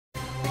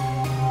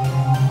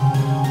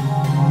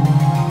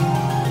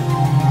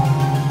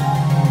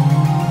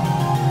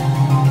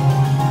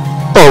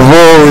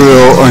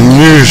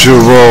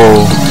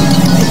unusual.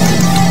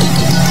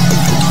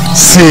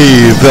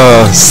 See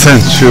the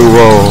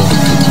sensual.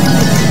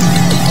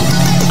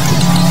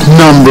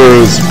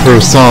 Numbers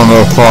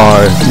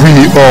personify.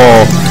 We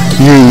all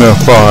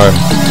unify.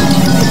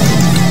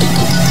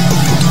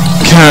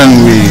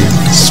 Can we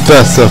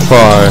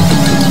specify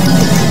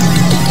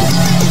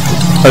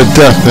a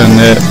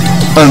definite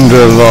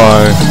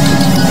underlie?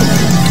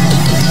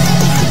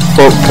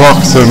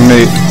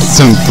 Approximate,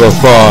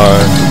 simplify.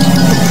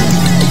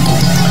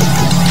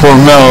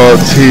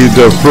 Formality,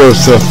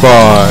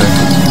 diversify.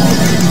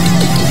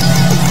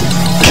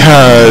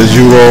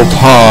 Casual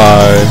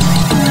pie.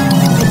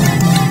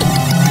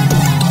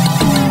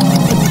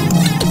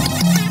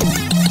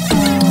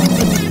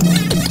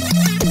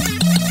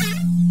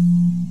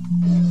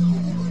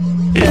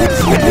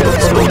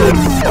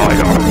 Solidify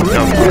our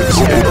numbers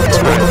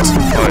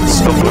intensify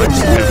so much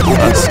to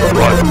less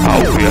right how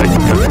we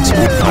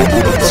identify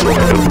what's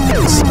right of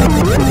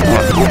EXEMLIFY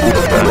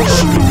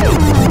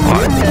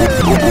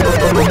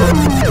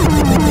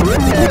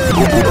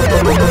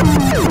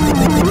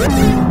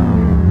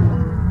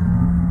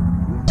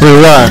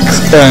Relax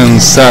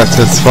and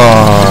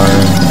satisfy.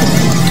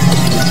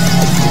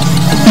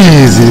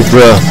 Easy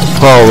breath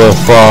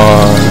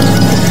qualify.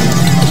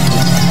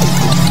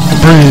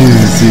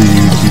 Breezy,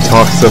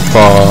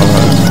 detoxify.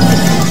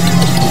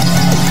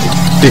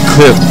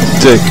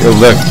 Ecliptic,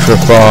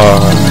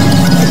 electrify.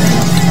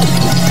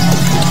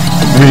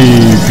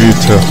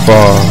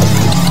 Beautify.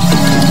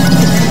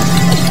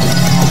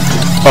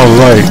 A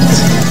light,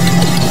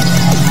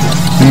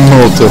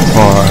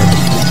 multiply,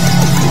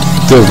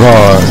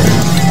 divide.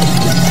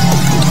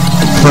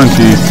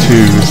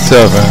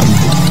 22-7,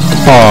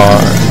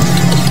 pie.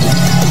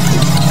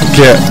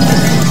 Get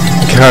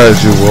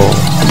casual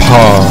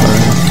pie.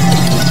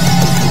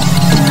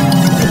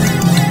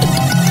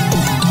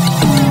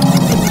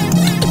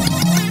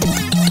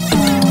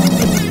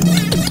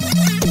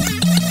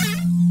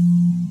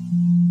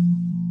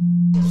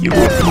 You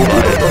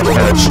apply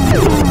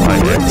casual by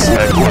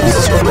ex-equals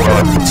to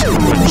run to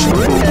which you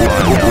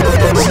apply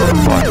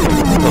unify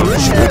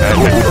enclosure and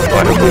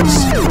violence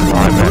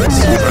CLIMAX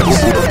stress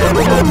the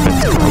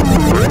moment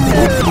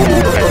comfortable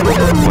and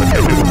when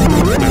it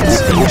improvements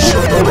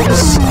ensure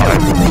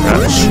SIGH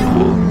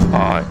casual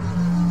pie.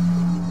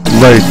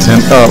 Lighten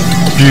up,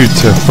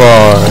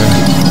 beautify.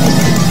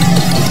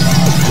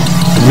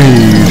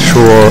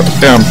 Reassure,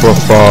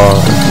 amplify.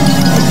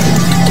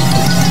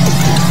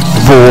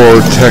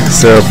 Vortex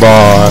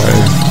thereby.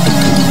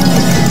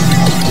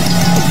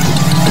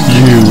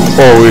 You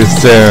always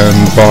stand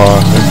by.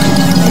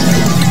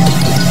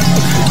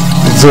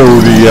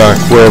 Zodiac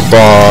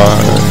whereby.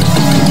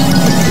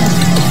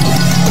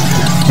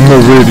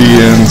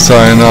 Meridian,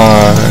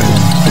 sinai.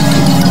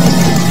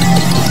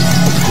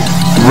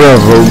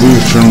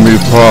 Revolution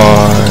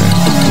reply.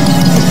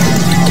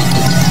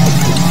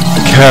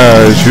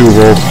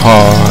 Casual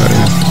pie.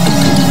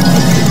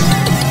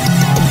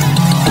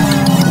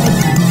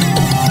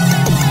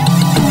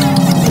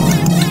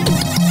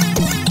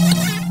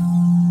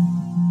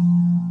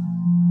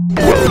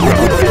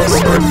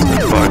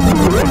 Certified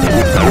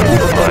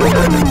verify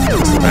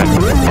benefits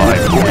magnify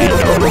we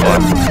know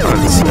what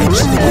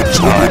consensual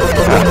child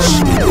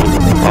casual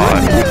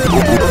pie.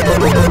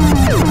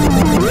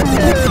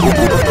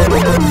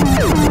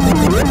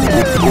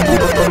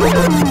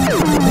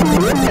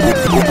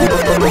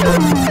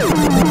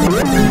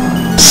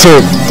 So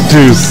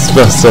do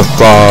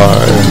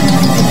specify.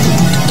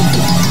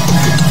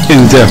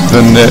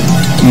 Indefinite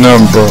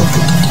number,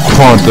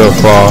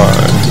 quantify.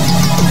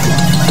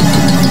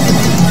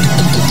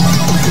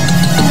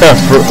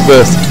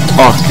 Effortless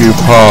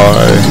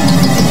occupy.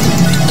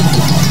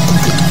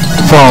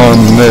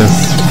 Fondness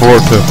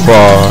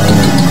fortify.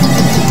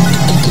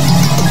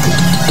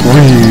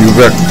 We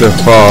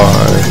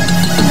rectify.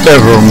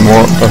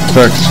 Evermore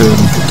affection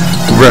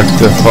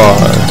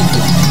rectify.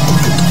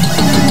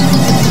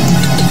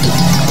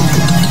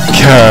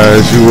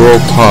 Casual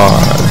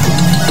pie.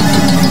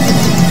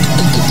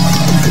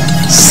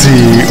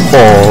 See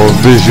all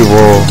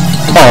visual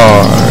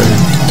eye.